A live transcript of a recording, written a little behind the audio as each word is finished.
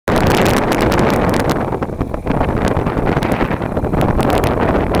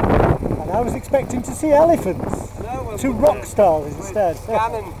expecting to see elephants. No, Two rock stars instead.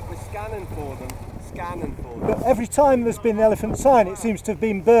 We're scanning for them. But every time there's been an elephant sign, it seems to have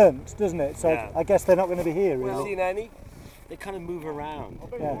been burnt, doesn't it? So Yeah. I guess they're not going to be here, really. We've seen any. They kind of move around.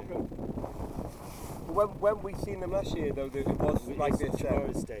 Yeah. When we seen them last year, though, it was like this.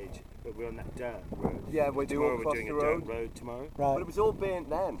 Tomorrow's stage, but we're on that dirt road. Yeah, we're doing Tomorrow across we're doing the a road. dirt road tomorrow. Right. But it was all burnt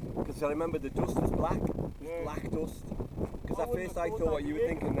then, because I remember the dust was black. Black dust. Because at first I thought what you were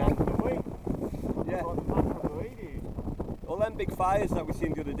thinking then. Yeah. All them big fires that we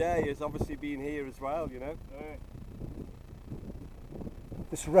seen the other day has obviously been here as well, you know.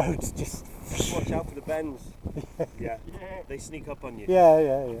 This road's just... Watch out for the bends. Yeah. They sneak up on you.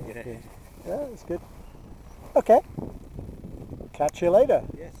 Yeah, that's good. Okay. Catch you later.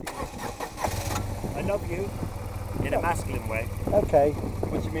 Yes. I love you. In a masculine way. Okay.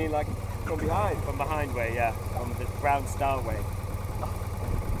 What do you mean, like from behind? From behind way, yeah. From the brown star way.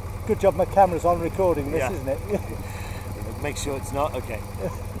 Good job my camera's on recording this, Yeah. isn't it? Make sure it's not okay.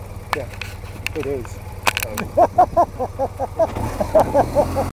 Yeah, it is.